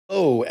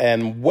Oh,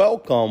 and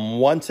welcome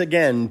once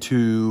again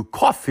to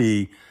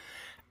Coffee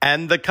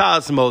and the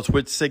Cosmos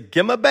with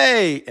Sagima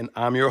Bay. And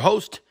I'm your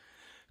host,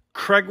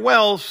 Craig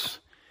Wells.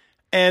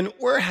 And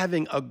we're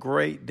having a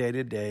great day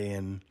today.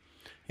 And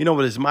you know,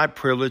 it is my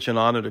privilege and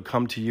honor to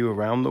come to you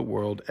around the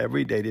world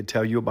every day to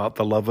tell you about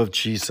the love of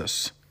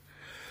Jesus.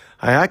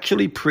 I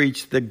actually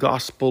preach the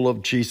gospel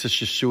of Jesus,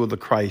 Yeshua the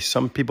Christ.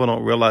 Some people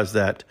don't realize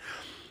that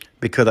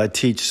because I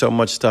teach so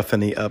much stuff in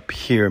the up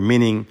here,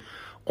 meaning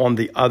on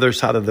the other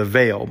side of the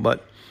veil,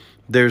 but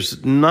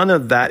there's none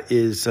of that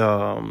is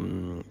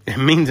it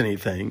means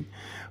anything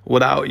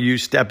without you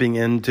stepping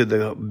into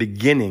the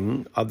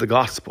beginning of the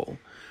gospel,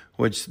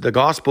 which the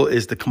gospel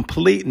is the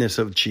completeness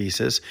of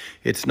Jesus.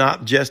 It's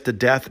not just the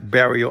death,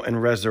 burial,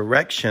 and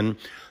resurrection,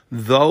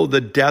 though the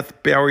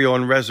death, burial,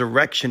 and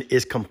resurrection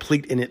is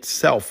complete in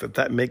itself, if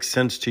that makes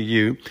sense to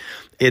you.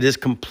 It is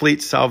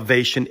complete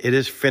salvation. It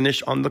is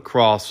finished on the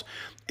cross.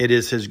 It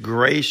is his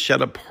grace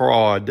shed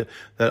abroad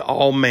that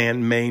all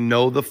man may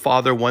know the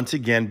Father once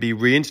again, be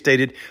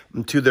reinstated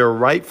to their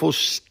rightful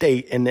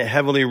state in the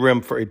heavenly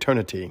realm for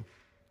eternity,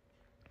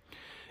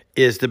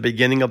 is the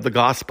beginning of the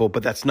gospel,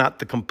 but that's not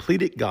the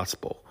completed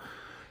gospel.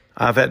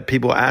 I've had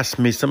people ask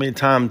me so many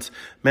times,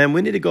 man,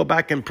 we need to go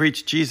back and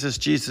preach Jesus,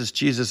 Jesus,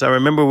 Jesus. I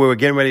remember we were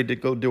getting ready to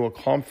go do a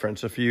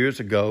conference a few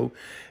years ago,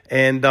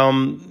 and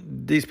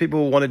these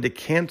people wanted to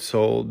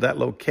cancel that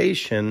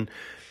location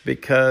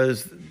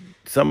because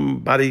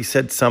somebody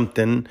said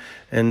something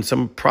and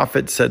some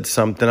prophet said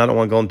something. I don't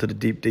want to go into the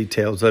deep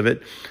details of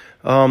it.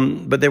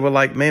 But they were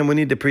like, man, we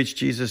need to preach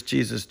Jesus,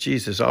 Jesus,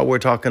 Jesus. All we're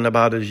talking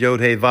about is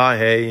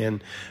Yod-Heh-Vah-Heh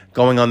and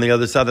going on the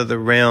other side of the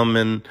realm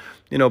and,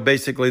 you know,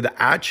 basically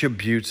the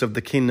attributes of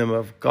the kingdom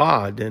of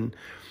God. And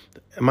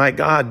my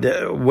God,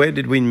 where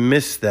did we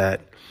miss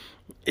that?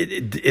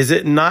 Is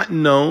it not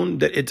known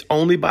that it's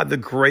only by the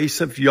grace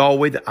of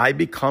Yahweh that I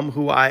become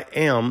who I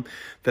am,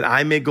 that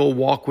I may go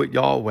walk with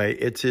Yahweh?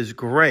 It's his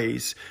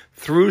grace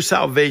through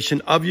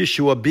salvation of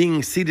Yeshua,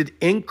 being seated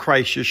in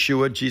Christ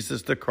Yeshua,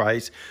 Jesus the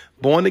Christ,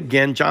 born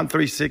again, John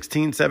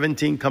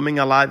 3:16-17, coming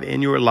alive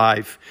in your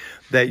life,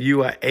 that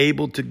you are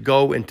able to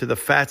go into the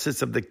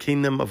facets of the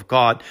kingdom of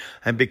God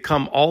and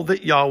become all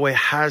that Yahweh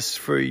has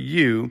for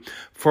you.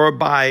 For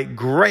by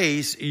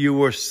grace you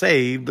were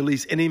saved, the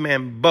least any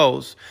man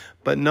boasts.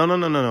 But no,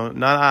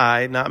 not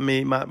I, not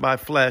me, my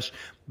flesh,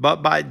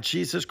 but by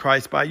Jesus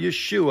Christ, by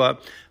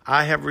Yeshua,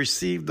 I have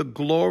received the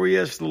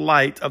glorious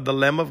light of the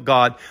Lamb of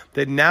God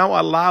that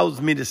now allows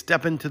me to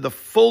step into the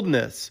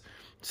fullness.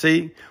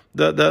 See,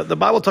 the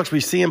Bible talks, we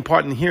see in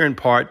part and hear in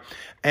part,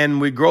 and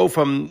we grow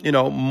from, you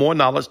know, more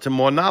knowledge to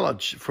more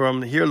knowledge,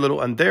 from here a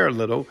little and there a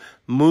little,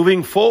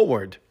 moving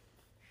forward.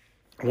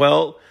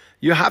 Well,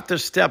 you have to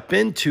step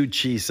into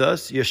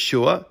Jesus,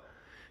 Yeshua.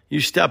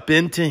 You step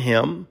into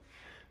him.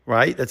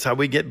 Right? That's how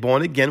we get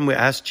born again. We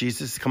ask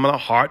Jesus to come in our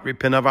heart,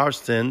 repent of our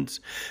sins,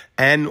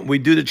 and we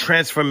do the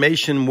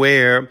transformation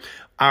where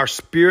our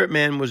spirit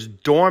man was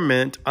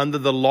dormant under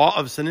the law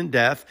of sin and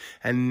death,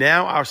 and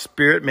now our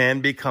spirit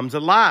man becomes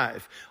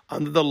alive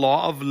under the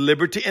law of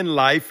liberty and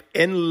life,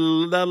 in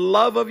the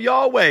love of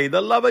Yahweh,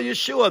 the love of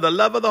Yeshua, the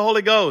love of the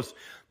Holy Ghost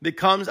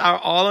becomes our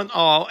all in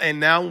all, and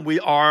now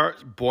we are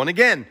born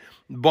again.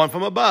 Born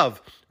from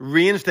above,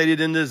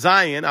 reinstated into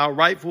Zion, our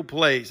rightful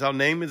place. Our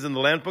name is in the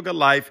Lamb's Book of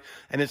Life,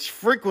 and its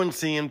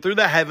frequency and through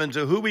the heavens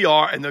of who we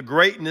are and the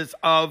greatness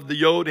of the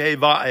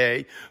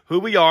Yod-Heh-Vah-Heh, who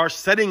we are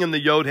sitting in the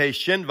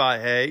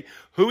Yod-Heh-Shin-Vah-Heh,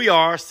 who we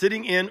are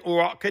sitting in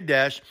Urak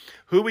Kadesh,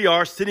 who we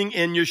are sitting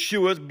in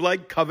Yeshua's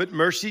blood covered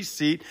mercy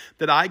seat,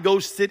 that I go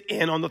sit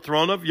in on the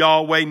throne of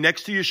Yahweh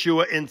next to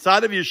Yeshua,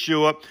 inside of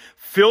Yeshua,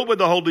 filled with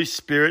the Holy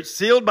Spirit,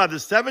 sealed by the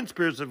seven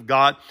spirits of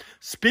God,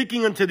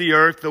 speaking unto the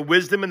earth the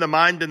wisdom and the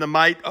mind and the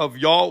might of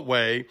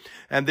Yahweh,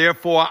 and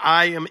therefore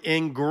I am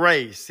in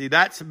grace. See,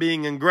 that's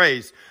being in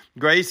grace.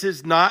 Grace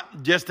is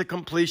not just the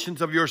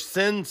completions of your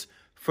sins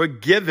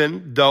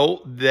forgiven,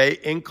 though they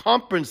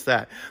encompass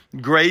that.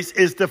 Grace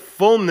is the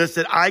fullness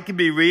that I can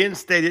be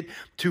reinstated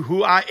to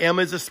who I am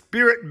as a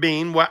spirit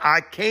being, where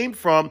I came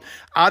from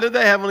out of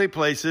the heavenly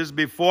places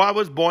before I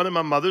was born in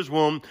my mother's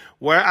womb.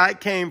 Where I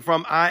came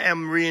from, I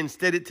am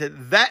reinstated to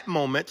that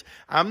moment.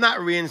 I'm not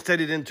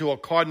reinstated into a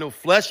cardinal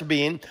flesh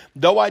being,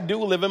 though I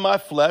do live in my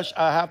flesh.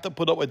 I have to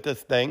put up with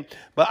this thing,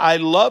 but I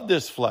love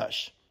this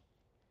flesh.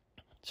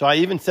 So I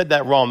even said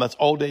that wrong. That's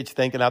old age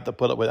thinking I have to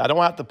put up with it. I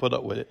don't have to put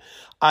up with it.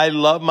 I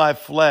love my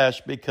flesh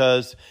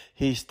because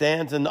he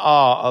stands in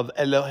awe of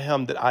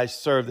Elohim that I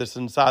serve that's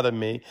inside of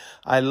me.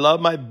 I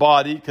love my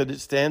body because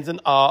it stands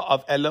in awe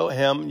of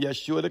Elohim,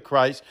 Yeshua the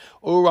Christ,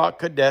 Urak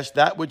Kadesh,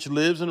 that which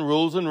lives and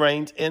rules and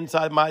reigns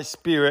inside my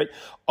spirit,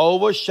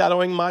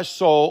 overshadowing my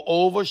soul,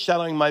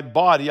 overshadowing my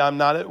body. I'm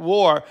not at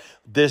war.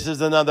 This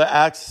is another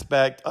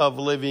aspect of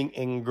living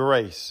in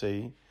grace,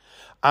 see?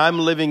 I'm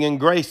living in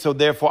grace, so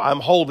therefore I'm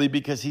holy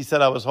because he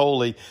said I was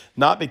holy,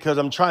 not because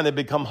I'm trying to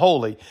become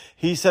holy.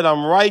 He said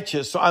I'm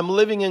righteous, so I'm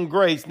living in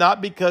grace,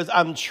 not because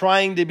I'm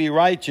trying to be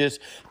righteous.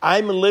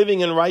 I'm living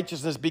in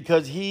righteousness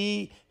because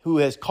he who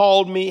has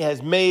called me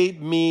has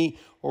made me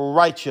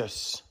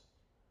righteous.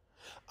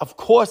 Of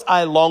course,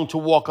 I long to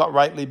walk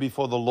uprightly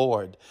before the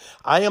Lord.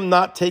 I am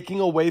not taking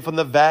away from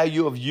the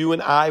value of you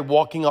and I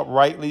walking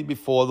uprightly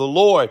before the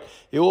Lord.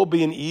 It will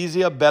be an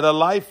easier, better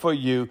life for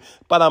you.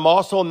 But I'm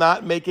also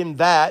not making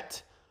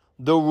that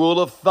the rule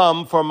of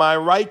thumb for my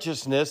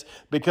righteousness,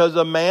 because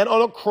a man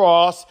on a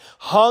cross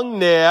hung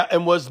there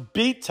and was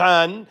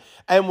beaten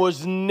and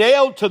was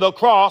nailed to the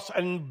cross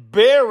and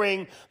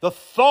bearing the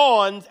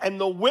thorns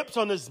and the whips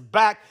on his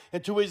back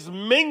until he was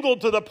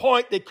mingled to the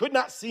point they could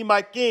not see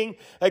my king,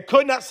 they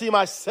could not see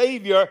my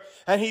savior,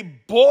 and he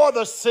bore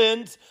the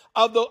sins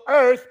of the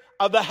earth,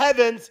 of the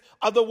heavens,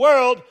 of the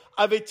world,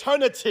 of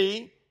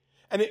eternity,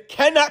 and it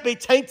cannot be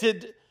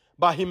tainted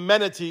by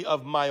humanity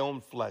of my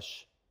own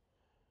flesh.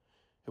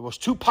 It was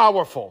too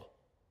powerful.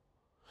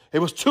 It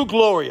was too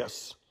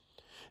glorious.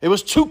 It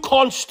was too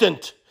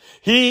constant.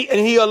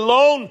 He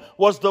alone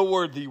was the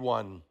worthy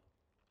one.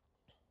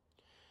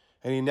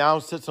 And he now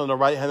sits on the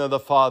right hand of the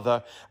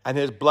Father, and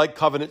his blood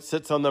covenant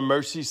sits on the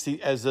mercy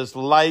seat as this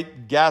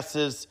light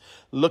gases,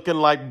 looking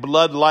like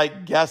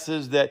blood-like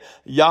gases that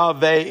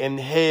Yahweh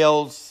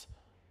inhales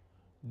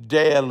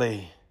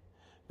daily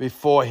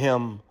before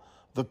him,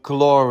 the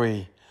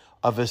glory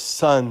of his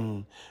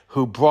Son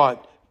who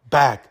brought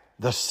back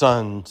the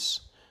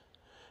sons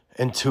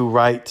into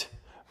right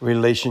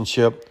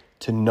relationship,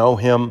 to know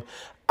him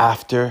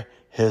after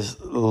his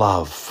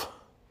love.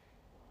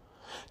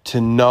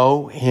 To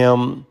know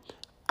him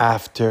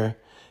after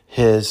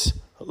his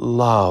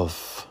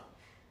love.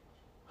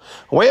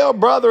 Well,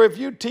 brother, if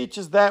you teach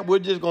us that, we're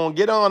just going to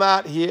get on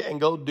out here and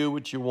go do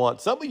what you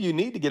want. Some of you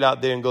need to get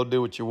out there and go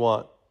do what you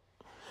want.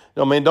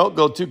 Don't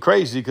go too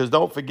crazy, because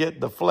don't forget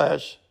the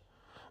flesh.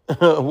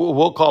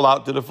 We'll call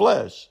out to the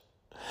flesh.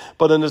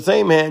 But in the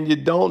same hand, you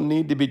don't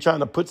need to be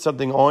trying to put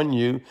something on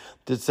you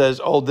that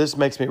says, oh, this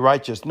makes me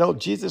righteous. No,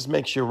 Jesus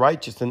makes you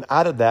righteous. And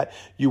out of that,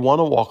 you want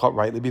to walk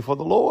uprightly before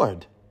the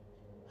Lord.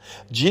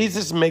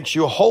 Jesus makes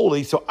you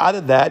holy. So out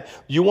of that,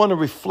 you want to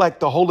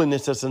reflect the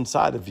holiness that's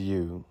inside of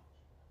you.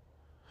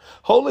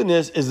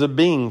 Holiness is a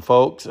being,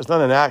 folks. It's not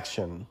an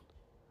action.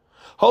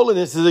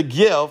 Holiness is a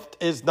gift.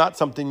 It's not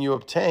something you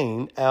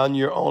obtain on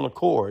your own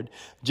accord.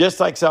 Just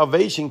like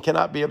salvation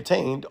cannot be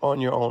obtained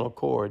on your own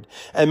accord.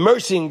 And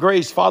mercy and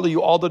grace follow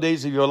you all the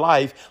days of your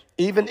life,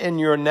 even in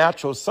your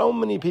natural. So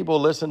many people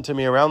listen to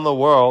me around the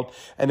world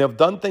and have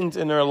done things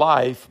in their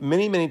life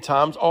many, many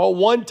times. All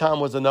one time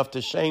was enough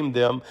to shame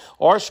them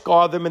or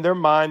scar them in their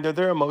mind or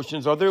their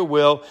emotions or their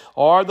will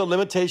or the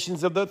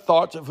limitations of their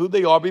thoughts of who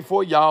they are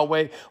before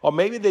Yahweh. Or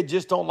maybe they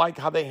just don't like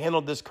how they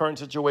handled this current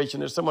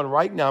situation. There's someone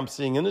right now I'm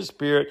seeing in the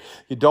spirit.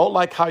 You don't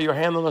like how you're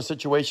handling a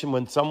situation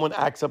when someone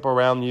acts up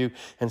around you,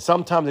 and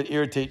sometimes it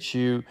irritates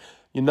you.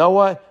 You know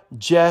what?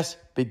 Just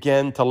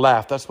begin to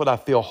laugh. That's what I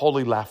feel.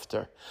 Holy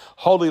laughter.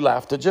 Holy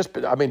laughter.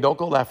 Don't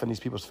go laugh in these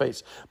people's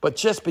face, but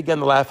just begin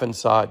to laugh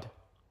inside.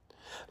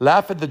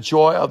 Laugh at the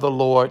joy of the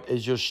Lord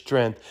is your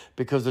strength,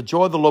 because the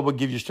joy of the Lord will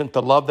give you strength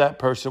to love that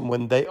person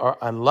when they are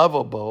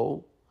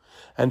unlovable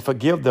and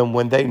forgive them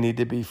when they need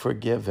to be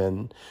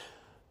forgiven.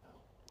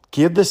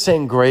 Give the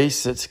same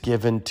grace that's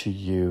given to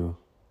you.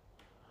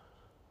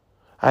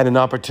 I had an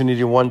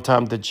opportunity one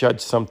time to judge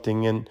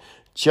something and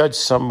judge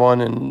someone,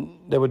 and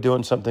they were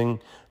doing something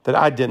that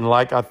I didn't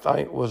like. I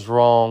thought was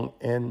wrong.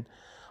 And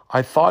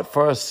I thought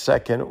for a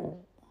second,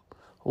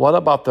 what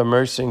about the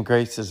mercy and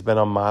grace that's been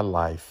on my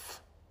life?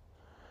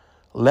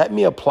 Let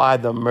me apply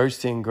the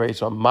mercy and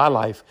grace on my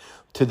life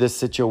to this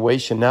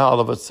situation. Now, all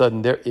of a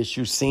sudden, their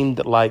issue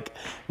seemed like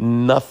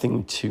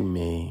nothing to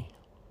me,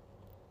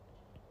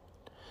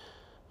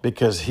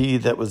 because he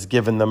that was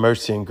given the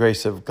mercy and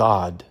grace of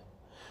God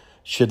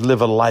should live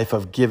a life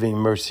of giving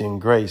mercy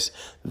and grace.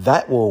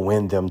 That will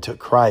win them to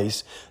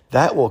Christ.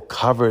 That will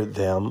cover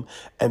them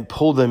and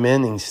pull them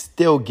in and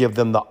still give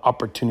them the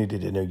opportunity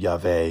to know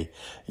Yahweh,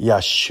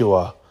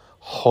 Yeshua,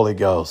 Holy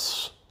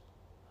Ghost.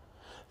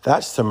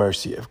 That's the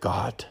mercy of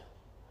God.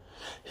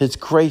 His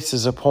grace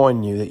is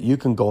upon you that you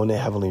can go in the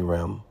heavenly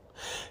realm.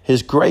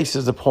 His grace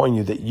is upon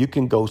you that you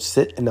can go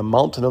sit in the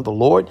mountain of the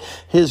Lord.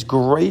 His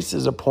grace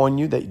is upon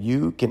you that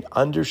you can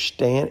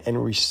understand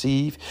and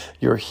receive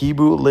your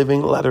Hebrew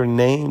living letter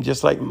name,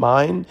 just like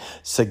mine.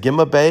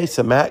 Segimabe,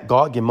 Samat,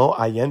 Gog, Gimo,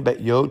 Ayin,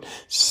 Bet Yod,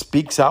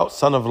 speaks out,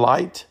 Son of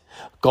Light,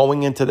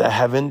 going into the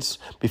heavens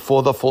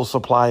before the full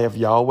supply of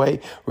Yahweh,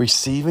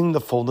 receiving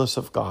the fullness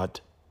of God.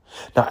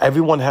 Now,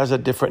 everyone has a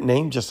different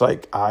name, just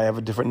like I have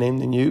a different name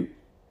than you.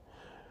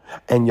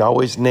 And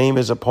Yahweh's name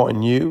is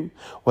upon you.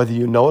 Whether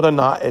you know it or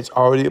not, it's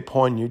already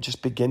upon you.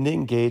 Just begin to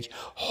engage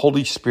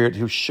Holy Spirit,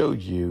 who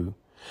showed you,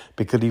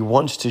 because he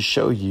wants to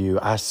show you,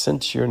 I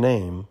sense your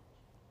name.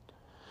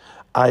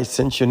 I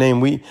sense your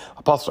name.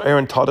 Apostle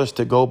Aaron taught us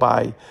to go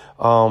by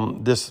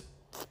this,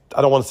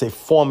 I don't want to say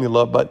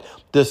formula, but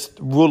this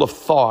rule of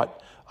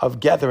thought of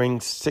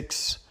gathering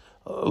 6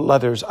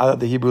 letters out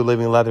of the Hebrew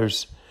living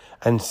letters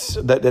and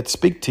that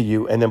speak to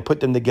you, and then put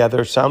them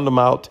together, sound them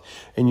out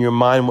in your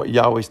mind, what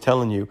Yahweh's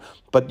telling you.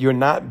 But you're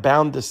not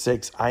bound to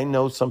 6. I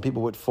know some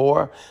people with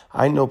 4.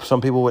 I know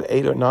some people with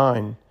 8 or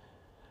 9.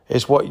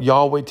 It's what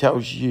Yahweh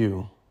tells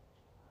you.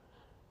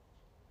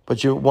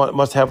 but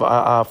must have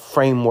a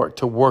framework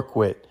to work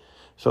with.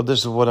 So this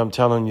is what I'm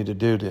telling you to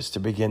do, this, to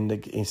begin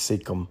to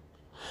seek him.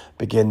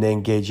 Begin to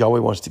engage. Yahweh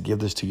wants to give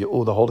this to you.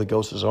 Oh, the Holy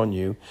Ghost is on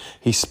you.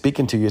 He's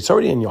speaking to you. It's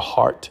already in your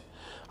heart.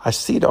 I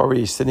see it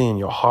already sitting in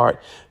your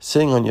heart,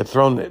 sitting on your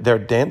throne. They're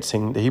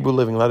dancing. The Hebrew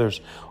Living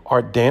Letters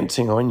are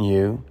dancing on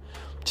you.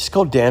 Just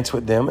go dance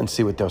with them and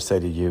see what they'll say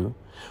to you.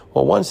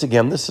 Well, once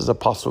again, this is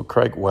Apostle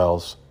Craig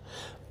Wells.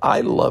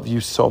 I love you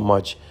so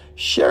much.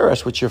 Share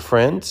us with your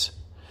friends.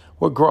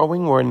 We're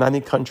growing. We're in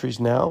 90 countries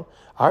now.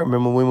 I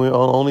remember when we were in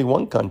only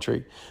one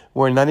country.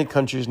 We're in 90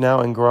 countries now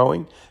and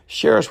growing.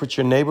 Share us with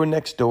your neighbor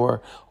next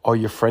door or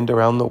your friend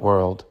around the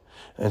world.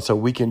 And so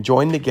we can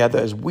join together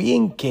as we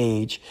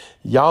engage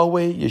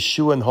Yahweh,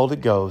 Yeshua, and Holy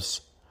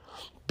Ghost,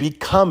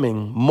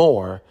 becoming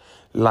more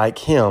like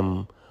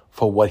him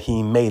for what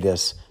he made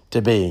us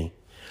to be.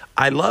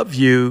 I love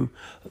you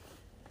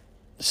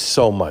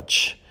so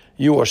much.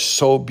 You are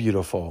so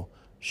beautiful.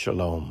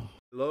 Shalom.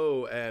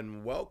 Hello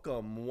and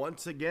welcome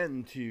once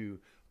again to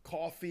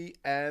Coffee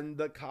and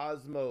the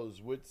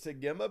Cosmos with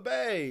Sagima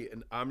Bay.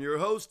 And I'm your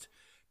host,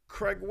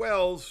 Craig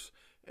Wells.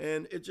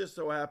 And it just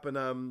so happened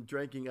I'm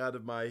drinking out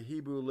of my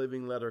Hebrew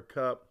Living Letter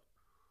cup.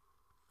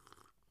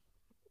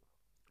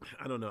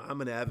 I don't know. I'm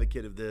an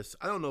advocate of this.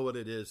 I don't know what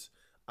it is.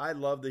 I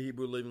love the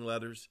Hebrew Living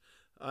Letters.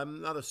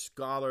 I'm not a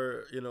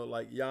scholar,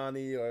 like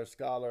Yanni, or a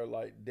scholar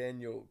like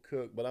Daniel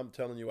Cook, but I'm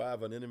telling you, I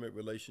have an intimate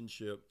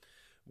relationship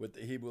with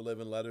the Hebrew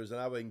Living Letters, and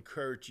I would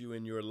encourage you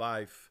in your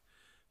life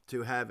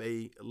to have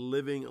a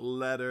living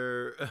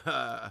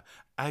letter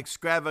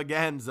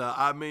extravaganza.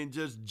 I mean,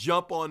 just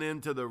jump on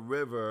into the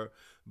river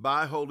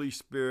by Holy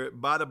Spirit,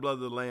 by the blood of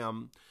the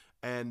Lamb,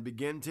 and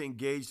begin to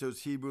engage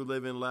those Hebrew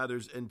Living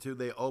Letters until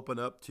they open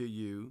up to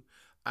you.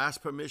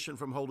 Ask permission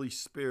from Holy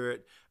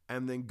Spirit,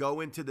 and then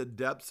go into the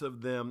depths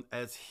of them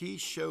as he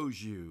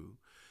shows you.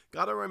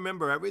 Got to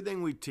remember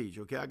everything we teach,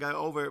 okay? I got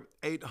over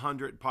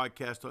 800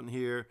 podcasts on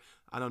here.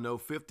 I don't know,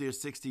 50 or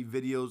 60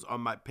 videos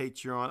on my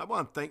Patreon. I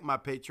want to thank my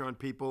Patreon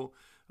people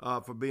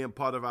for being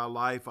part of our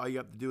life. All you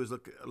have to do is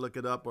look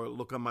it up or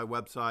look on my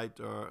website,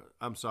 or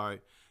I'm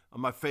sorry,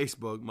 on my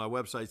Facebook. My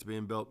website's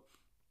being built.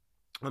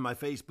 On my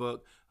Facebook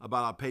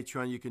about our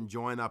Patreon, you can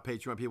join our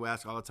Patreon. People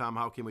ask all the time,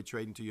 how can we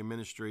trade into your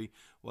ministry?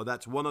 Well,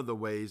 that's one of the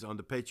ways on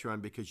the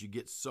Patreon, because you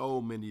get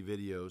so many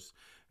videos.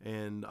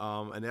 And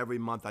every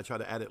month I try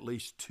to add at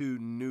least 2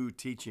 new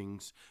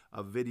teachings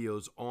of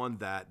videos on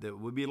that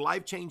would be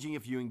life-changing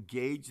if you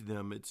engage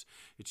them.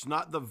 It's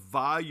not the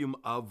volume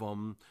of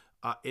them.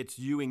 It's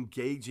you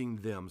engaging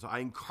them. So I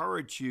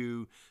encourage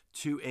you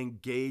to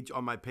engage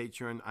on my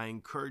Patreon. I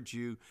encourage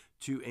you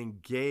to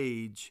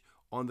engage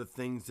on the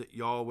things that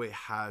Yahweh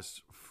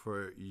has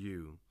for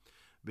you,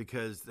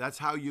 because that's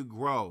how you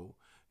grow.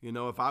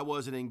 If I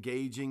wasn't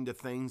engaging the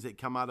things that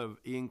come out of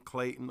Ian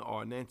Clayton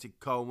or Nancy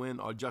Cohen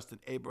or Justin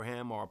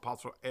Abraham or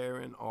Apostle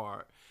Aaron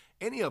or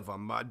any of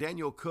them,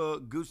 Daniel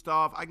Cook,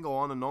 Gustav, I can go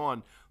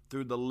on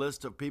through the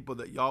list of people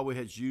that Yahweh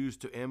has used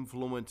to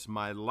influence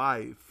my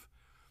life.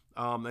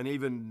 And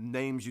even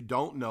names you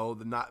don't know,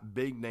 the not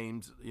big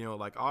names,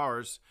 like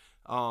ours,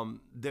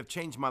 they've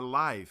changed my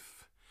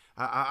life.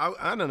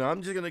 I don't know.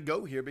 I'm just going to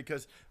go here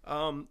because,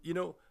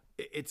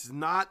 it's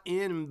not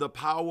in the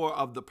power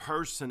of the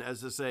person,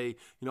 as to say,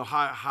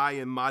 high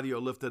and mighty or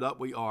lifted up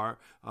we are.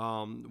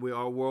 We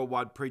are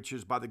worldwide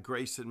preachers by the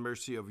grace and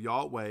mercy of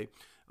Yahweh.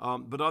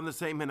 But on the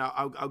same hand,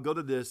 I'll go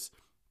to this.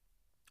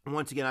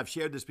 Once again, I've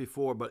shared this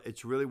before, but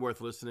it's really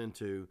worth listening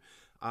to.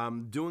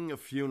 I'm doing a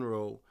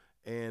funeral,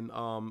 and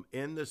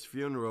in this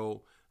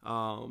funeral,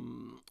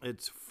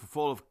 it's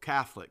full of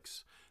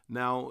Catholics.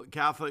 Now,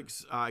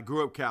 Catholics, I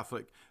grew up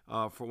Catholic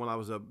for when I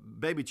was a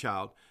baby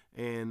child,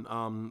 and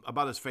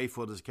about as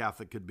faithful as a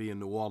Catholic could be in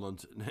New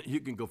Orleans. You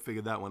can go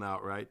figure that one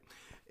out, right?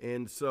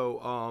 And so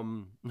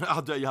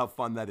I'll tell you how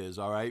fun that is,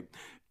 all right?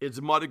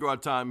 It's Mardi Gras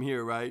time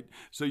here, right?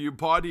 So you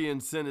party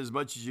and sin as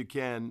much as you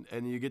can,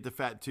 and you get to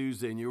Fat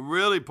Tuesday, and you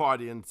really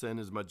party and sin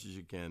as much as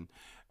you can.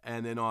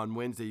 And then on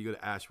Wednesday, you go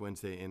to Ash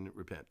Wednesday and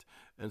repent.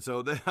 And so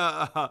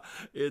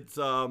it's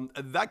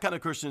that kind of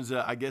Christians,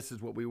 I guess,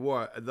 is what we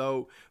were.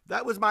 Though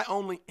that was my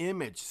only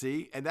image,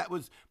 see? And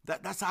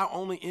that's our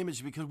only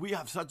image, because we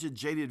have such a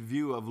jaded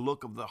view of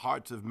look of the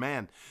hearts of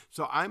man.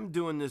 So I'm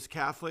doing this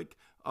Catholic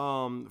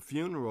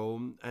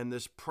funeral, and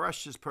this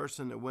precious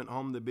person that went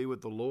home to be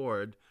with the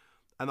Lord,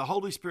 and the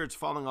Holy Spirit's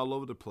falling all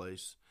over the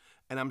place.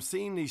 And I'm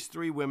seeing these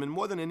 3 women,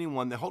 more than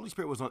anyone, the Holy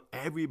Spirit was on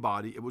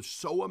everybody. It was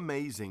so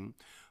amazing.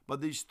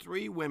 But these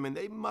 3 women,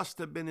 they must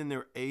have been in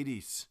their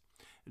 80s.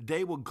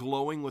 They were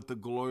glowing with the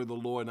glory of the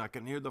Lord. And I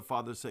can hear the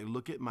Father say,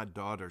 look at my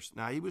daughters.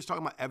 Now, he was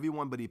talking about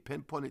everyone, but he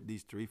pinpointed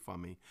these 3 for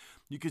me.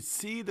 You could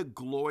see the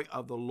glory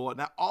of the Lord.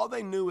 Now, all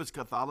they knew was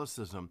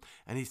Catholicism.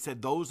 And he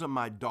said, those are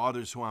my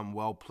daughters who I'm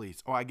well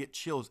pleased. Oh, I get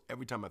chills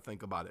every time I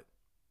think about it.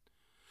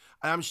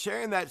 And I'm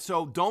sharing that,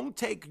 so don't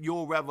take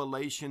your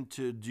revelation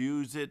to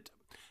use it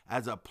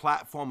as a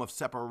platform of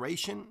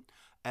separation,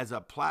 as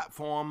a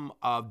platform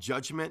of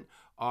judgment,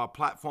 or a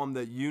platform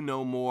that you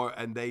know more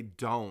and they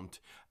don't.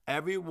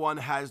 Everyone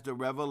has the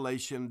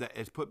revelation that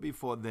is put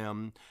before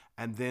them,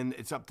 and then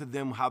it's up to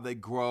them how they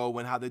grow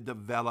and how they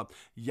develop.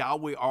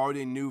 Yahweh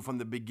already knew from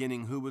the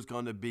beginning who was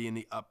going to be in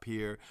the up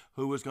here,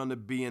 who was going to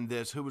be in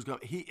this, who was going.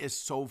 He is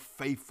so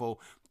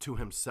faithful to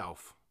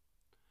himself.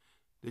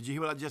 Did you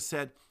hear what I just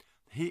said?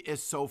 He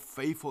is so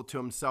faithful to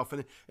himself,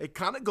 and it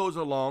kind of goes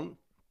along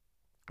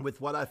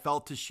with what I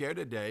felt to share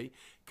today,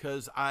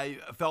 because I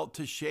felt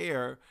to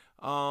share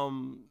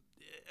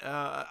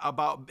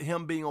about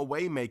him being a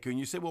waymaker. And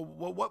you say, well,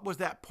 what was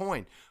that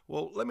point?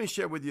 Well, let me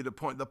share with you the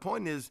point. The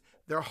point is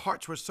their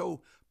hearts were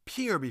so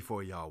pure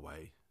before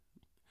Yahweh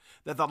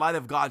that the light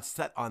of God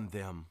set on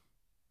them.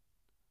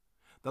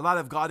 The light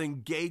of God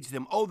engaged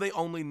them. Oh, they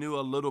only knew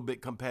a little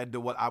bit compared to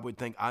what I would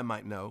think I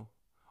might know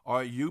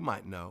or you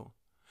might know.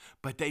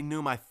 But they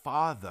knew my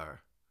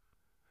Father.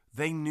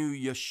 They knew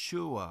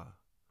Yeshua.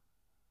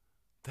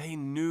 They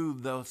knew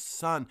the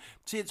Son.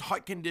 See, it's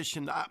heart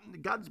condition.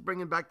 God's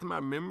bringing back to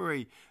my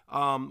memory,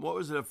 what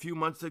was it, a few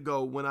months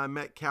ago when I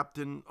met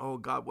Captain, oh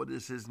God, what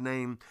is his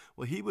name?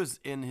 Well, he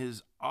was in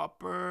his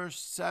upper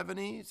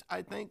 70s,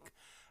 I think,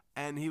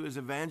 and he was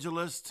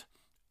evangelist,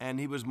 and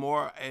he was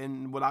more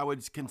in what I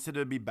would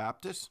consider to be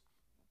Baptist.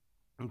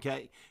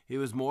 Okay, he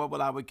was more what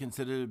I would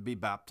consider to be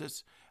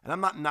Baptist. And I'm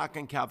not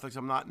knocking Catholics.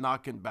 I'm not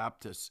knocking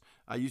Baptists.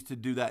 I used to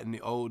do that in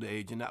the old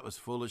age, and that was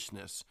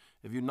foolishness.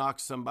 If you knock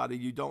somebody,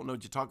 you don't know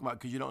what you're talking about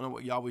because you don't know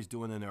what Yahweh's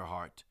doing in their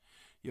heart.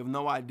 You have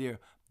no idea.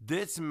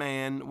 This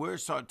man, we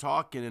start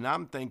talking, and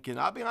I'm thinking,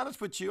 I'll be honest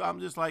with you, I'm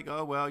just like,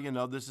 oh,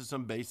 well, this is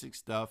some basic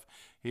stuff.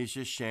 He's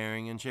just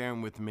sharing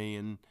with me.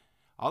 And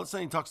all of a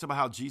sudden he talks about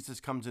how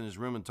Jesus comes in his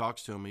room and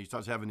talks to him, and he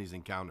starts having these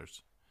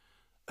encounters.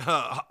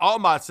 All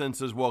my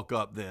senses woke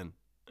up then.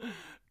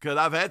 Because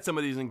I've had some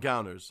of these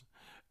encounters.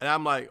 And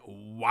I'm like,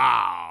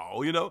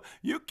 wow.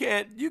 You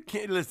can't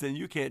listen,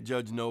 you can't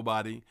judge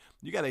nobody.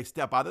 You got to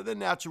step out of the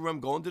natural realm,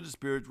 go into the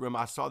spirit realm.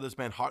 I saw this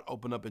man's heart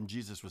open up, and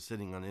Jesus was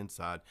sitting on the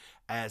inside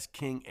as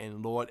King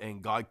and Lord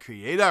and God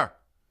Creator.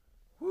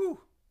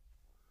 Whew.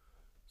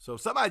 So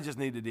somebody just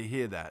needed to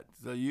hear that.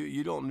 So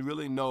you don't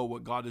really know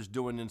what God is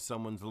doing in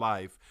someone's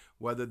life,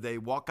 whether they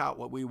walk out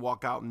what we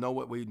walk out, know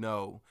what we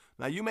know.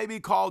 Now, you may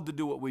be called to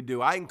do what we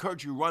do. I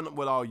encourage you, run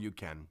with all you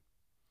can.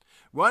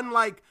 Run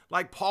like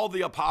Paul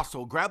the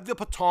Apostle. Grab the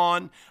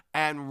baton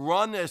and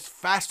run as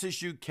fast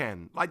as you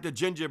can. Like the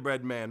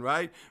gingerbread man,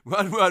 right?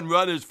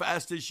 Run as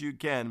fast as you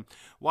can.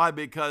 Why?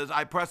 Because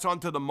I press on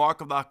to the mark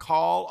of the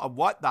call of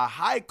what? The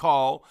high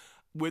call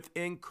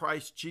within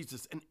Christ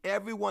Jesus. And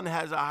everyone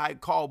has a high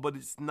call, but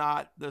it's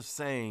not the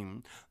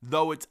same.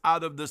 Though it's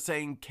out of the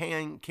same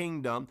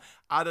kingdom,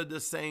 out of the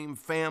same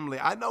family.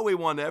 I know we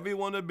want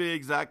everyone to be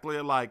exactly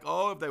alike.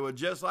 Oh, if they were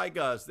just like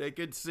us, they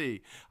could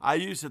see. I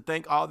used to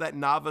think all that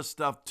novice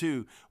stuff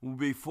too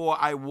before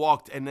I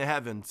walked in the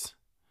heavens.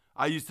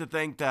 I used to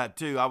think that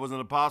too. I was an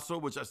apostle,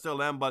 which I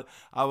still am, but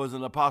I was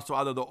an apostle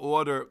out of the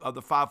order of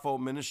the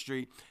fivefold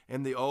ministry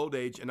in the old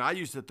age. And I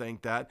used to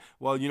think that,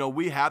 well,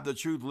 we have the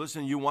truth.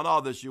 Listen, you want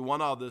all this, you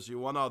want all this, you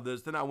want all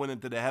this. Then I went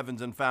into the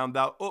heavens and found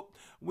out,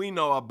 we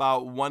know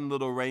about one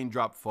little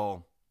raindrop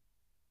fall.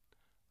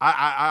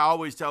 I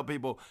always tell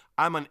people,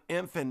 I'm an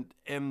infant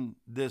in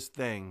this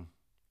thing.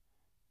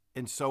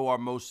 And so are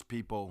most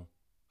people.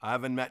 I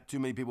haven't met too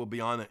many people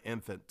beyond an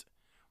infant,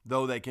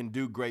 though they can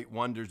do great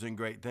wonders and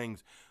great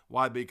things.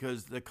 Why?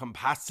 Because the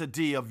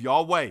capacity of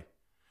Yahweh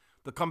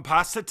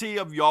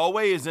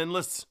is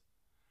endless.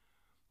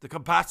 The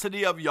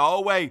capacity of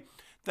Yahweh,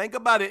 think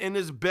about it, in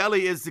his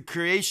belly is the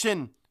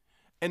creation.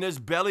 In his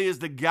belly is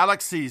the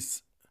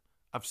galaxies.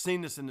 I've seen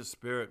this in the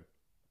spirit.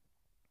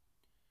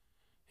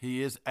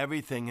 He is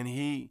everything, and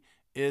he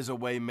is a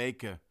way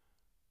maker.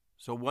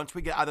 So once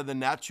we get out of the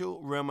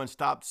natural realm and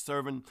stop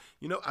serving,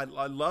 I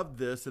love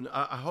this, and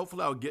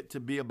hopefully I'll get to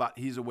be about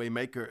he's a way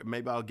maker.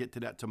 Maybe I'll get to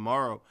that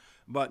tomorrow.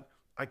 But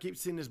I keep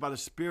seeing this by the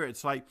Spirit.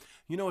 It's like,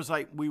 it's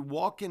like we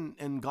walk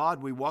in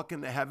God, we walk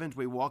in the heavens,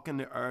 we walk in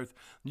the earth.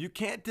 You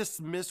can't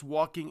dismiss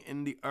walking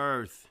in the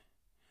earth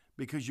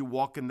because you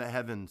walk in the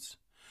heavens.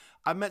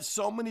 I've met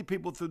so many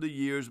people through the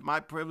years, my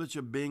privilege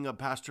of being a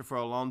pastor for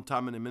a long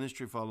time in the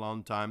ministry for a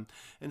long time.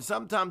 And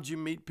sometimes you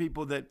meet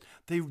people that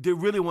they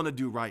really want to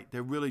do right.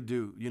 They really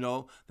do.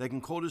 They can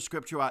quote a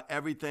scripture out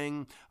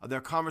everything.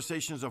 Their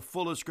conversations are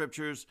full of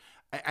scriptures.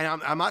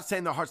 And I'm not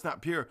saying their heart's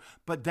not pure,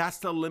 but that's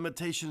the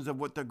limitations of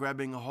what they're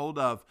grabbing a hold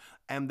of.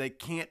 And they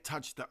can't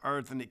touch the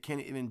earth, and they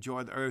can't even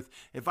enjoy the earth.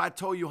 If I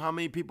told you how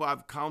many people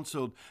I've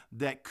counseled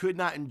that could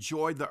not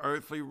enjoy the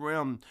earthly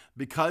realm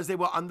because they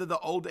were under the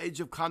old age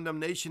of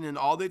condemnation, and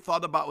all they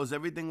thought about was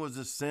everything was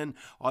a sin,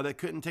 or they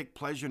couldn't take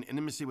pleasure in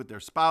intimacy with their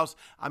spouse.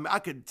 I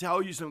could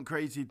tell you some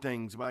crazy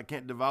things, but I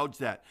can't divulge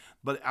that.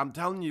 But I'm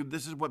telling you,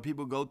 this is what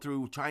people go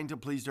through trying to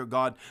please their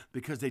God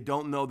because they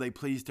don't know they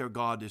pleased their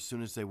God as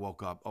soon as they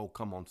woke up. Oh,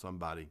 come on,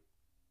 somebody.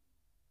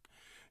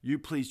 You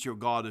pleased your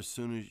God as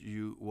soon as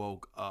you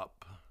woke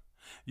up.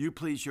 You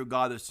pleased your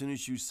God as soon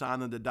as you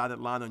signed on the dotted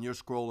line on your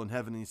scroll in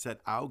heaven and you said,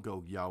 I'll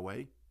go,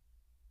 Yahweh.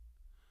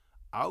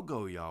 I'll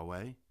go,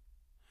 Yahweh.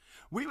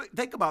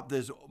 Think about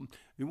this.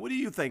 What do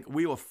you think?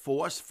 We were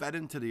force-fed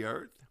into the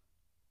earth?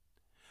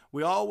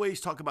 We always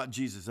talk about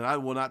Jesus, and I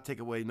will not take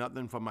away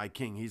nothing from my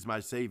King. He's my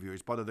Savior.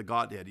 He's part of the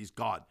Godhead. He's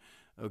God,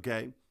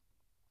 okay?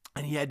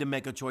 And he had to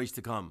make a choice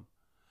to come.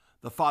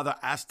 The Father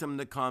asked him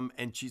to come,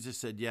 and Jesus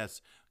said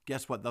yes.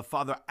 Guess what? The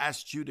Father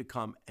asked you to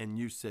come, and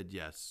you said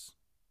yes.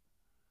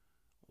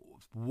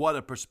 What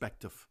a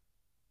perspective.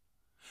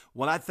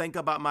 When I think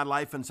about my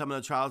life and some of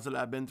the trials that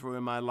I've been through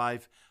in my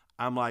life,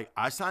 I'm like,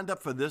 I signed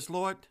up for this,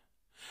 Lord?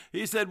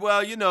 He said,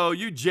 well,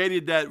 you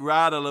jaded that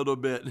rod a little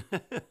bit.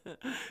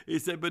 He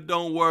said, but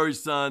don't worry,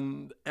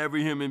 son.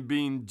 Every human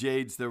being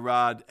jades the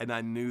rod, and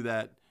I knew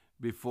that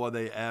before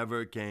they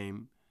ever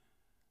came.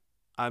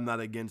 I'm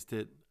not against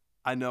it.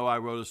 I know I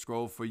wrote a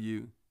scroll for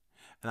you,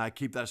 and I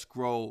keep that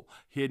scroll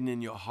hidden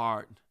in your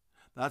heart.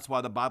 That's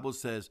why the Bible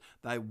says,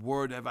 thy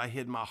word have I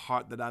hid in my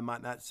heart that I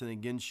might not sin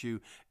against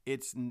you.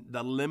 It's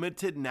the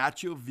limited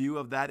natural view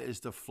of that is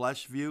the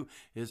flesh view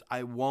is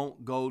I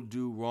won't go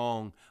do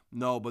wrong.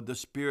 No, but the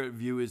spirit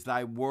view is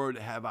thy word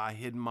have I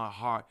hid in my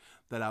heart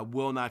that I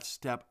will not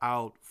step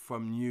out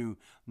from you,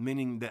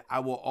 meaning that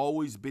I will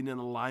always be in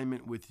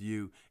alignment with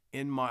you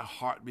in my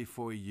heart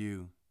before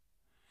you.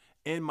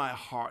 In my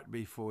heart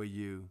before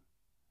you.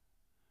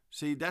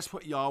 See, that's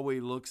what Yahweh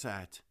looks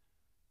at.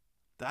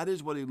 That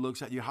is what he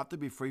looks at. You have to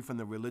be free from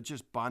the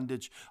religious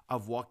bondage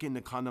of walking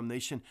the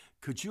condemnation.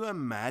 Could you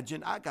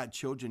imagine? I got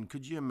children.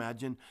 Could you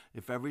imagine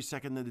if every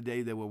second of the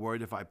day they were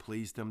worried if I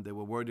pleased them? They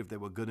were worried if they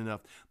were good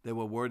enough. They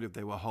were worried if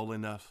they were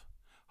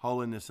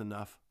holiness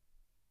enough.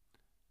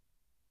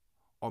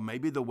 Or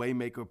maybe the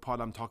waymaker part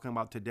I'm talking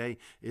about today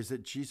is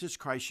that Jesus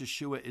Christ,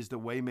 Yeshua, is the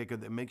waymaker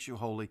that makes you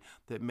holy,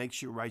 that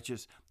makes you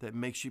righteous, that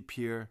makes you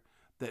pure,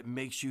 that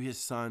makes you his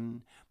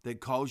son, that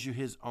calls you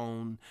his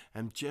own.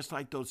 And just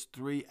like those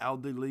 3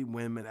 elderly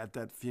women at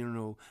that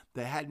funeral,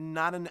 they had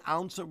not an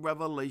ounce of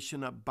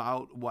revelation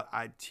about what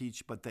I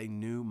teach, but they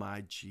knew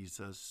my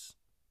Jesus.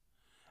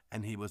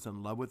 And he was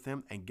in love with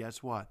them. And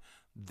guess what?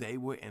 They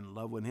were in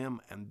love with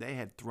him, and they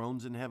had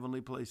thrones in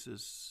heavenly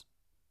places.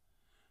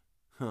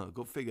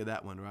 Go figure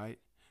that one, right?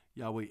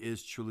 Yahweh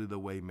is truly the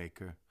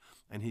waymaker,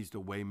 and he's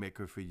the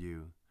waymaker for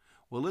you.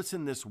 Well,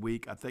 listen, this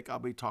week, I think I'll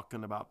be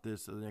talking about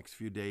this the next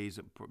few days,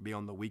 be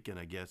on the weekend,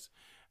 I guess,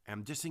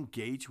 and just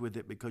engage with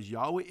it because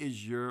Yahweh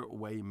is your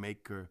way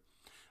maker.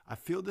 I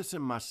feel this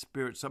in my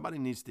spirit. Somebody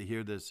needs to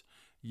hear this.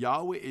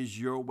 Yahweh is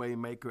your way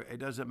maker. It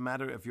doesn't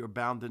matter if you're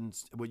bound in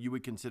what you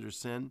would consider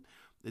sin.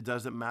 It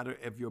doesn't matter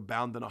if you're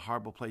bound in a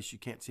horrible place you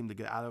can't seem to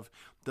get out of.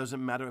 It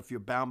doesn't matter if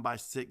you're bound by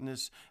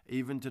sickness,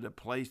 even to the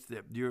place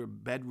that you're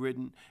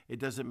bedridden. It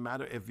doesn't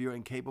matter if you're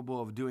incapable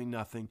of doing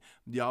nothing.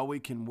 Yahweh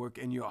can work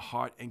in your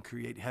heart and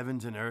create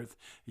heavens and earth.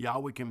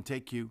 Yahweh can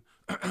take you.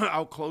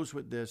 I'll close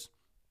with this.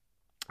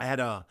 I had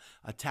a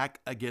attack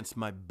against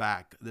my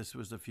back. This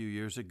was a few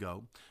years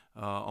ago,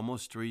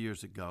 almost 3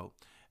 years ago.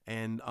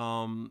 And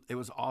it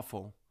was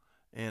awful.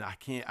 And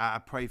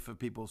I pray for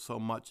people so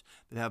much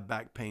that have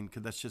back pain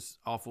because that's just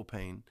awful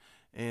pain.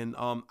 And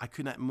I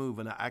could not move.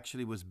 And I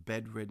actually was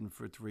bedridden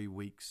for 3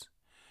 weeks.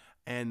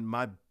 And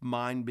my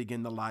mind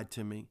began to lie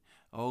to me.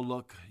 Oh,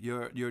 look,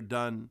 you're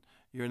done.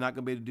 You're not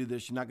going to be able to do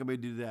this. You're not going to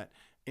be able to do that.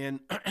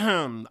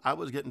 And I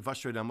was getting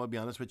frustrated. I'm going to be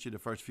honest with you. The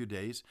first few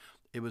days,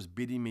 it was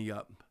beating me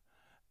up.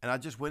 And I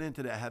just went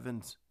into the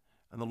heavens.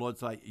 And the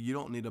Lord's like, you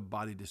don't need a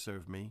body to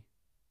serve me.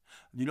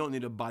 You don't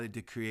need a body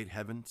to create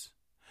heavens.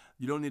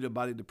 You don't need a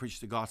body to preach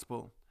the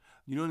gospel.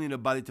 You don't need a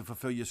body to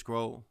fulfill your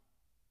scroll.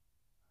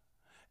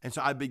 And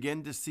so I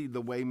began to see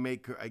the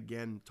waymaker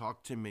again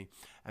talk to me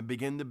and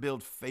begin to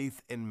build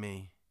faith in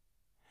me.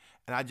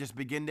 And I just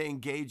began to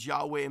engage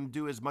Yahweh and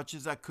do as much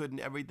as I could and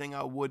everything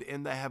I would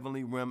in the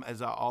heavenly realm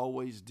as I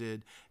always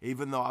did,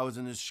 even though I was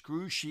in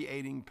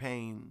excruciating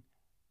pain.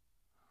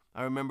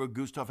 I remember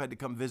Gustav had to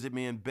come visit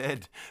me in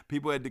bed.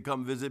 People had to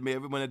come visit me.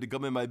 Everyone had to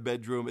come in my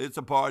bedroom. It's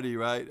a party,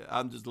 right?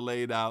 I'm just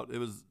laid out. It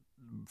was,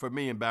 for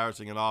me,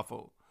 embarrassing and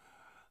awful.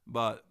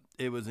 But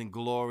it was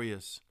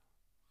inglorious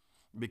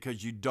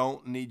because you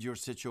don't need your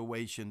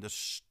situation to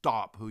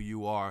stop who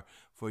you are,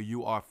 for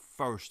you are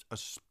first a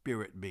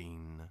spirit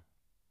being.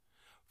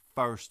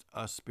 First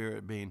a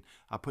spirit being.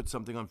 I put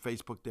something on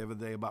Facebook the other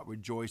day about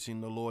rejoicing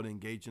in the Lord,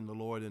 engaging the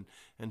Lord,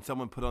 and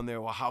someone put on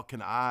there, well, how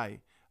can I?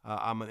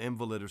 I'm an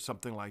invalid or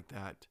something like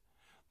that.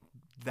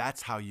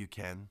 That's how you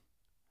can.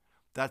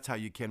 That's how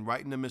you can,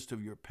 right in the midst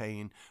of your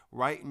pain,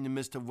 right in the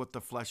midst of what the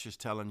flesh is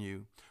telling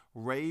you.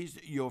 Raise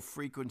your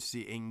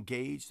frequency,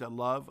 engage the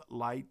love,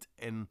 light,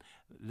 and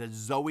the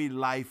Zoe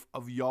life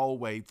of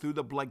Yahweh through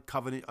the blood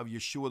covenant of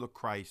Yeshua the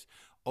Christ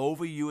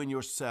over you and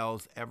your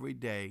cells every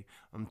day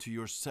until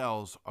your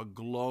cells are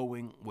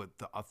glowing with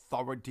the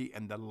authority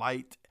and the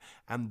light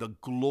and the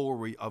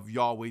glory of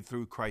Yahweh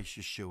through Christ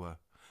Yeshua.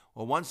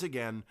 Well, once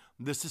again,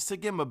 this is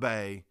Sagima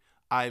Bay.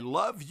 I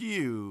love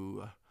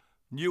you.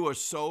 You are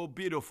so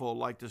beautiful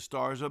like the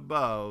stars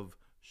above.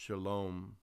 Shalom.